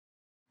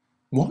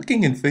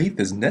Walking in faith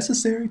is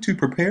necessary to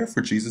prepare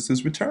for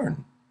Jesus'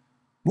 return.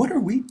 What are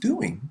we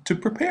doing to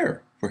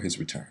prepare for his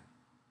return?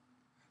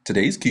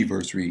 Today's key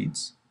verse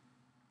reads,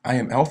 I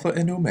am Alpha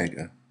and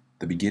Omega,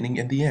 the beginning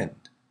and the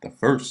end, the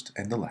first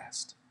and the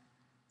last.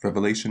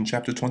 Revelation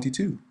chapter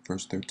 22,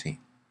 verse 13.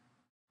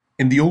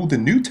 In the Old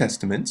and New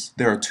Testaments,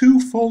 there are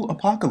two full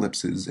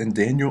apocalypses in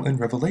Daniel and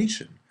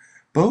Revelation,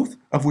 both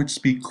of which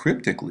speak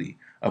cryptically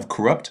of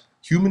corrupt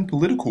human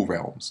political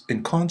realms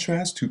in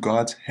contrast to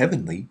God's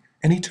heavenly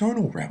and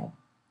eternal realm.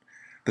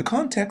 The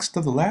context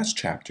of the last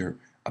chapter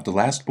of the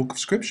last book of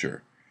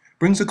Scripture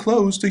brings a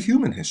close to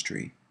human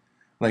history.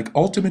 Like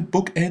ultimate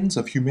bookends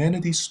of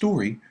humanity's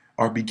story,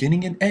 our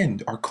beginning and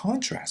end are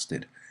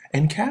contrasted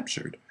and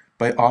captured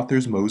by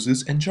authors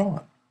Moses and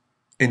John.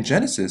 In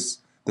Genesis,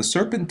 the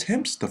serpent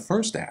tempts the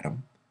first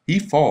Adam, he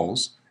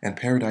falls, and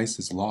paradise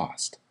is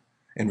lost.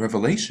 In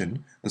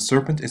Revelation, the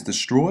serpent is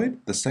destroyed,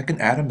 the second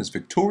Adam is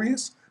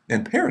victorious,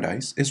 and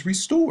paradise is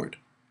restored.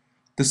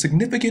 The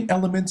significant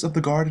elements of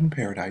the garden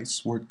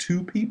paradise were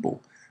two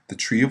people, the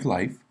tree of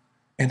life,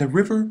 and a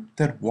river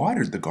that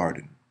watered the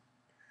garden.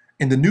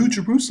 In the New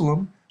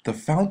Jerusalem, the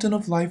fountain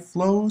of life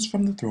flows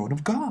from the throne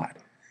of God,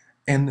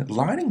 and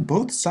lining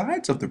both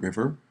sides of the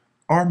river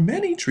are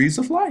many trees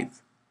of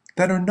life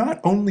that are not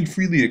only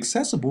freely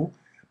accessible,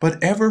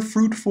 but ever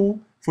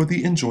fruitful for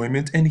the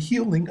enjoyment and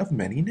healing of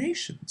many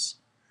nations.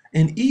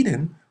 In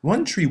Eden,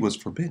 one tree was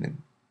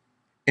forbidden.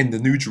 In the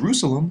New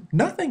Jerusalem,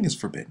 nothing is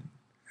forbidden.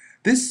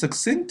 This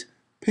succinct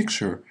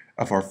picture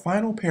of our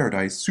final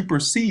paradise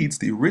supersedes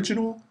the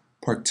original,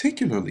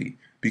 particularly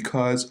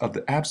because of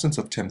the absence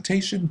of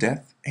temptation,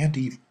 death, and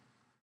evil.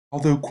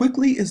 Although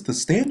quickly is the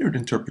standard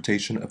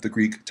interpretation of the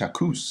Greek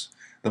tachus,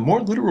 the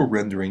more literal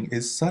rendering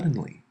is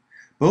suddenly.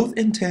 Both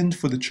intend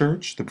for the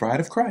church, the bride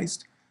of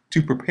Christ,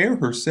 to prepare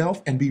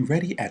herself and be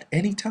ready at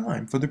any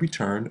time for the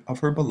return of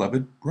her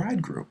beloved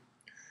bridegroom.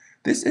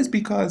 This is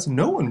because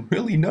no one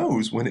really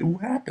knows when it will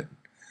happen.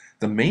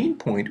 The main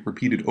point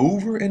repeated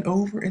over and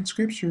over in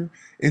Scripture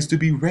is to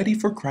be ready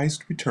for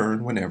Christ's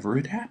return whenever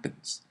it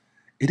happens.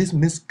 It is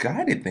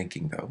misguided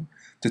thinking, though,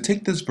 to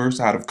take this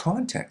verse out of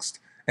context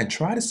and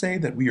try to say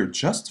that we are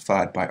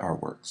justified by our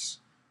works.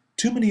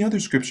 Too many other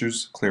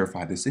scriptures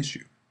clarify this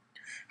issue.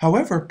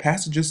 However,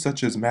 passages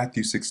such as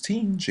Matthew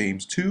 16,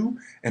 James 2,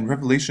 and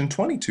Revelation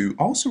 22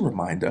 also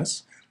remind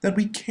us that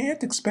we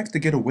can't expect to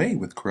get away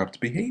with corrupt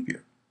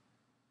behavior.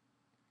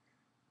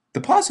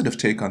 The positive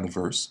take on the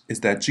verse is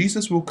that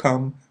Jesus will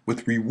come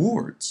with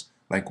rewards,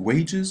 like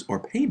wages or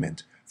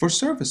payment for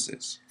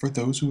services for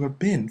those who have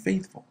been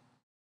faithful.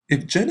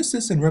 If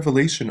Genesis and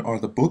Revelation are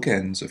the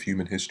bookends of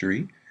human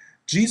history,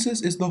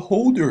 Jesus is the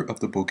holder of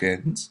the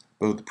bookends,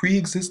 both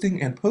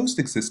pre-existing and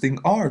post-existing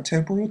our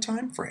temporal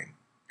time frame.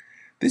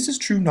 This is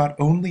true not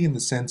only in the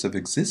sense of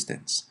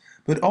existence,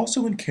 but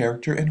also in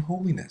character and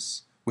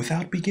holiness,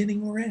 without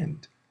beginning or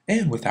end,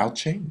 and without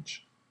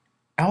change.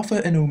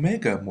 Alpha and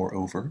Omega,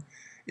 moreover,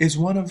 is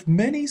one of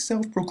many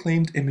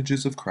self-proclaimed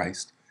images of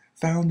Christ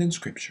found in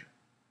Scripture.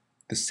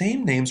 The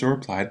same names are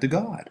applied to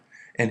God,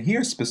 and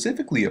here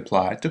specifically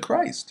applied to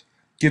Christ,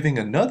 giving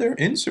another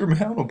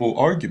insurmountable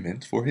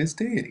argument for his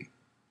deity.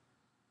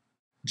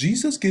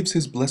 Jesus gives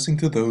his blessing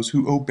to those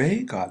who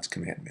obey God's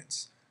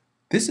commandments.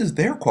 This is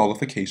their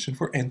qualification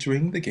for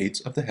entering the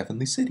gates of the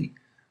heavenly city,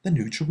 the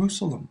New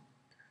Jerusalem.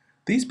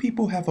 These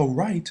people have a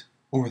right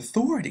or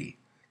authority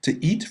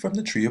to eat from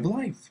the tree of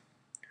life.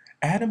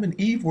 Adam and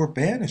Eve were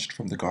banished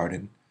from the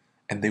garden,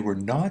 and they were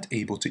not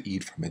able to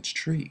eat from its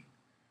tree.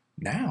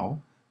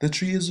 Now, the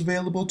tree is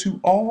available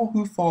to all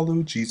who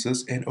follow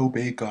Jesus and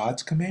obey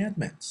God's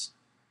commandments.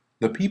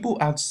 The people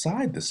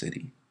outside the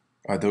city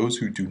are those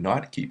who do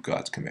not keep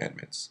God's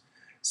commandments.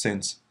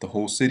 Since the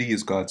whole city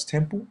is God's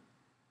temple,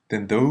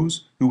 then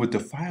those who would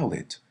defile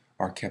it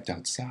are kept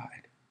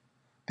outside.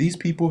 These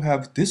people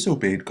have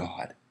disobeyed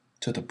God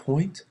to the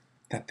point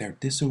that their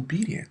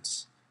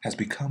disobedience has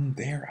become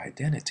their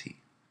identity.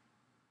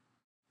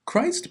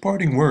 Christ's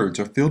parting words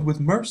are filled with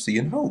mercy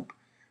and hope.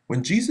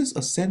 When Jesus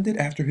ascended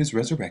after his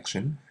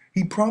resurrection,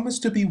 he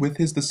promised to be with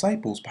his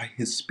disciples by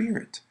his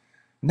Spirit.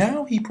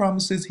 Now he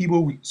promises he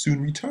will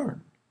soon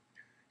return.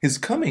 His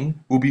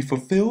coming will be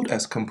fulfilled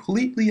as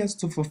completely as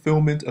the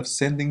fulfillment of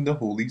sending the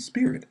Holy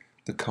Spirit,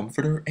 the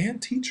comforter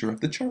and teacher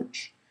of the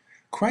church.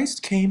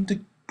 Christ came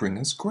to bring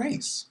us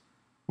grace.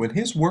 When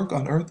his work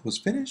on earth was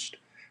finished,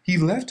 he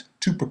left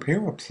to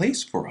prepare a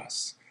place for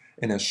us.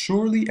 And as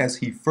surely as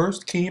he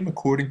first came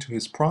according to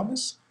his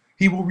promise,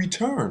 he will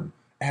return,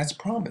 as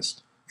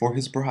promised, for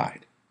his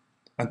bride.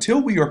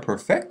 Until we are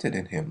perfected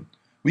in him,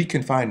 we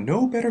can find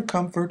no better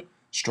comfort,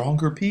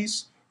 stronger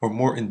peace, or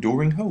more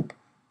enduring hope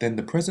than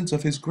the presence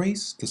of his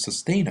grace to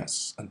sustain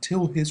us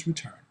until his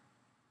return.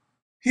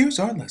 Here's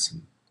our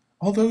lesson.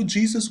 Although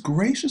Jesus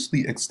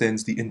graciously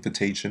extends the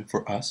invitation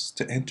for us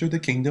to enter the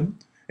kingdom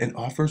and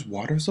offers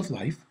waters of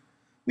life,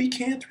 we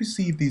can't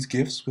receive these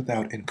gifts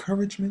without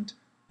encouragement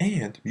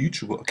and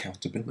mutual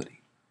accountability.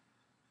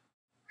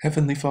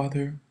 Heavenly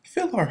Father,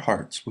 fill our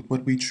hearts with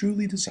what we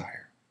truly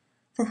desire,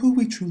 for who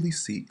we truly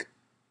seek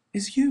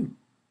is you.